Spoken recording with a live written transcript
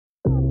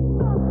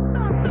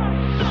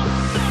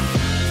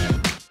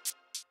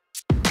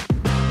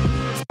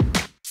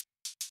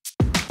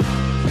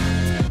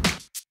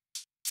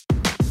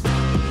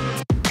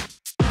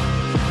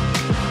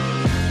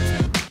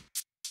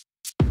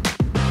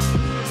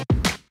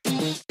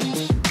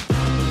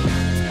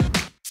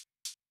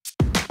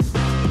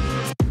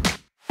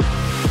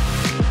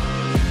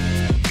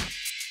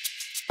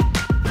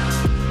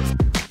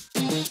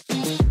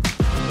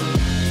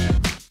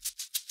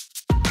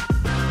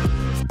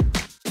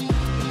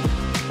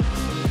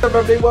What's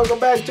up everybody, welcome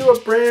back to a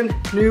brand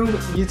new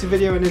YouTube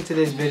video, and in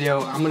today's video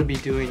I'm going to be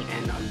doing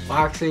an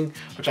unboxing,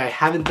 which I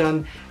haven't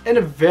done in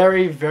a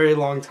very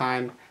long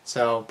time,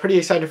 so pretty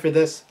excited for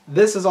this.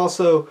 This is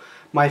also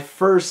my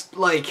first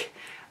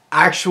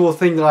actual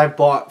thing that I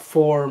bought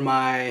for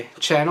my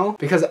channel,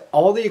 because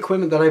all the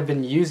equipment that I've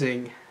been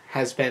using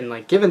has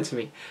been given to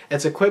me.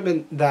 It's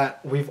equipment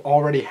that we've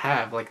already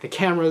have, like the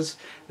cameras,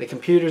 the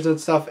computers and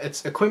stuff.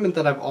 It's equipment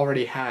that I've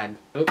already had.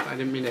 Oops, I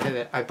didn't mean to hit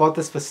it. I bought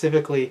this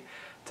specifically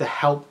to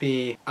help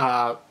me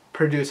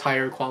produce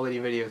higher quality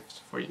videos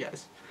for you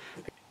guys.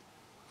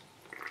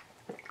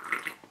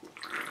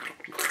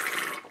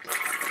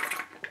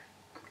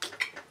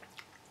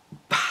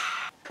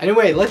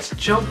 Anyway, let's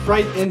jump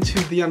right into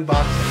the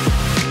unboxing.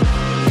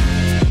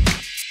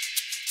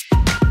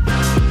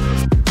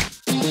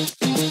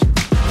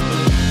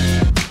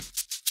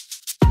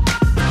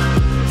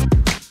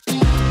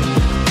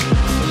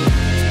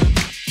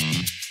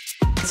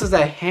 This is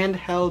a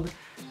handheld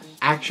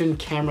action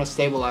camera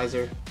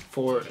stabilizer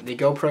for the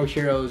GoPro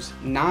Heroes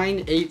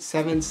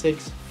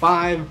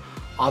 98765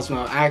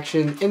 Osmo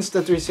Action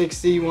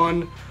Insta360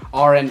 one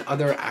or and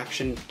other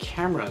action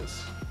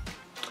cameras.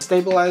 The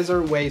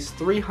stabilizer weighs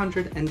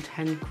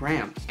 310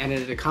 grams and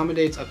it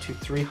accommodates up to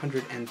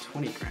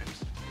 320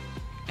 grams.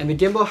 And the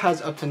gimbal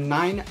has up to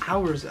 9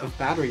 hours of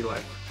battery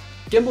life.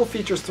 Gimbal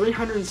features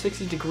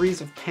 360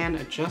 degrees of pan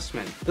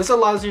adjustment. This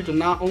allows you to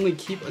not only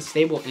keep a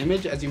stable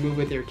image as you move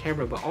with your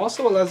camera, but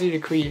also allows you to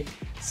create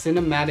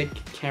cinematic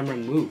camera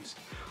moves.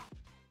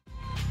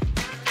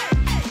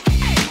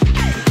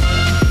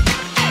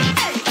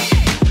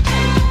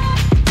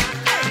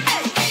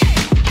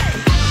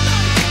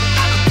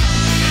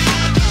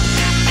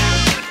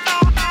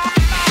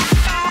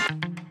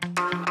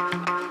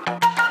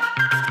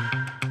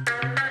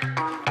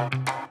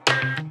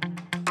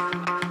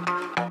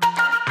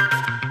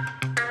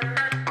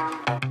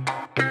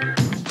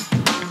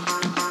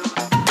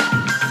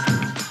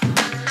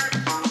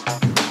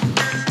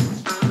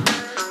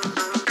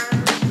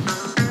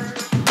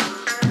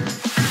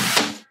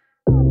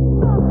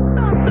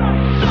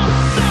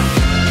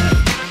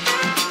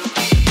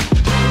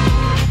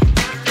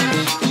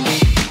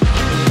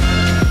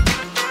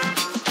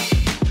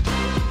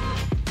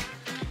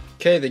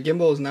 Okay, the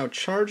gimbal is now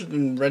charged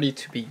and ready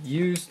to be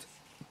used.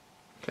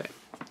 Okay,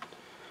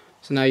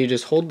 so now you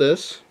just hold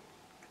this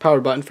power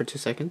button for 2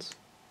 seconds.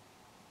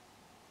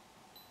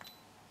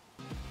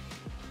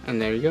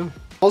 And there you go.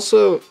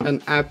 Also,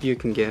 an app you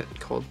can get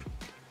called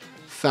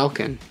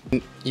Falcon.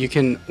 You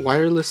can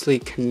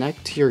wirelessly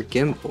connect to your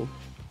gimbal.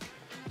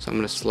 So I'm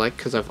going to select,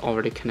 because I've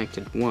already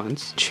connected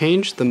once.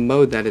 Change the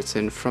mode that it's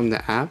in from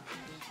the app.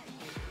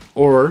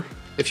 Or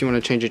if you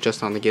want to change it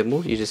just on the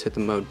gimbal, you just hit the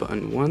mode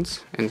button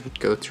once and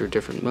go through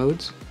different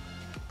modes.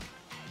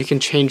 You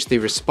can change the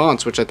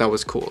response, which I thought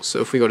was cool.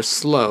 So if we go to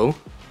slow,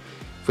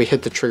 if we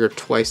hit the trigger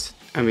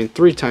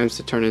 3 times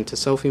to turn into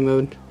selfie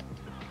mode,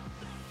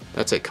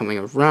 that's it coming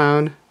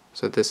around.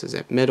 So this is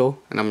at middle,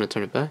 and I'm going to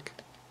turn it back.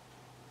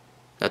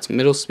 That's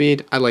middle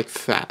speed. I like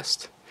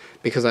fast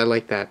because I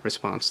like that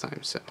response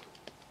time. So,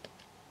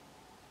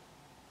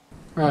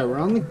 alright, we're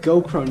on the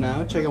GoPro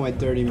now. Check out my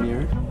dirty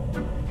mirror.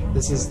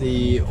 This is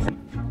the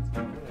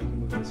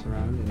this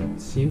around and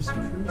it seems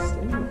pretty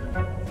stable.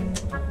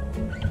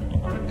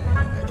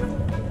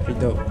 Pretty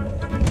dope.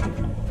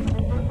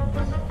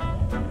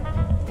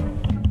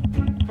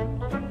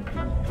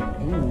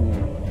 Ooh.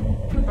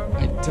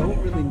 I don't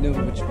really know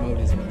which mode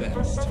is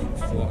best for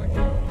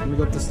vlogging. Let me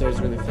go up the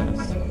stairs really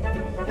fast.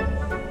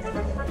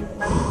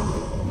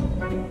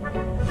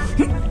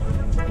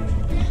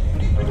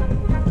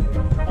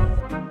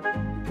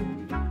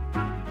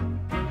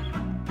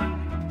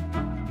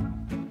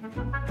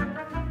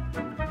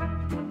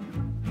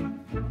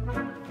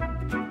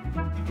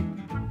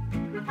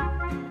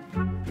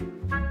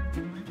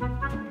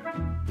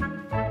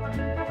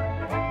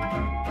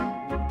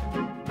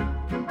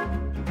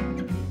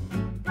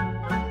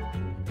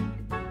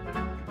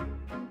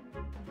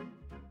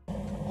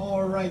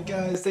 Alright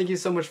guys, thank you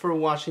so much for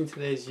watching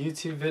today's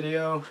YouTube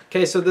video.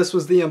 Okay, so this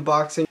was the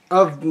unboxing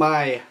of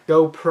my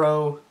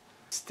GoPro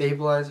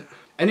stabilizer.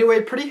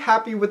 Anyway, pretty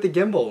happy with the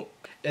gimbal.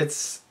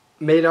 It's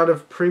made out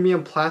of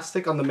premium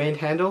plastic on the main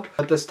handle,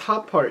 but this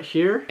top part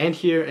here and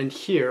here and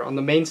here on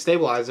the main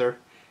stabilizer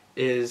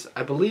is,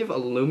 I believe,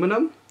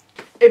 aluminum.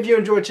 If you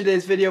enjoyed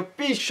today's video,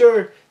 be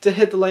sure to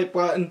hit the like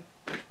button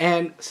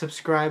and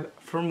subscribe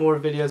for more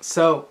videos.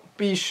 So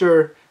be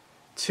sure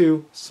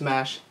to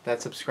smash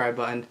that subscribe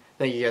button.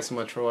 Thank you guys so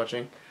much for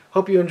watching.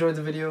 Hope you enjoyed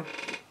the video.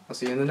 I'll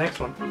see you in the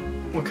next one.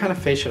 What kind of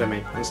face should I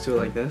make? Let's do it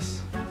like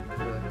this.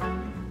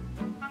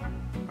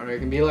 Or it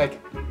can be like...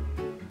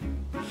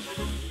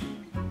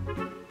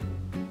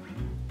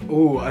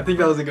 Ooh, I think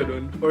that was a good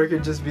one. Or it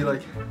could just be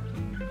like...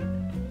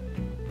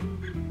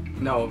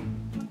 No.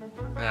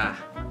 Ah.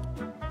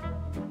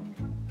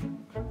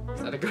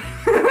 Is that a good...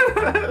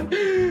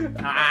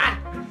 Ah!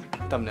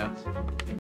 Thumbnails.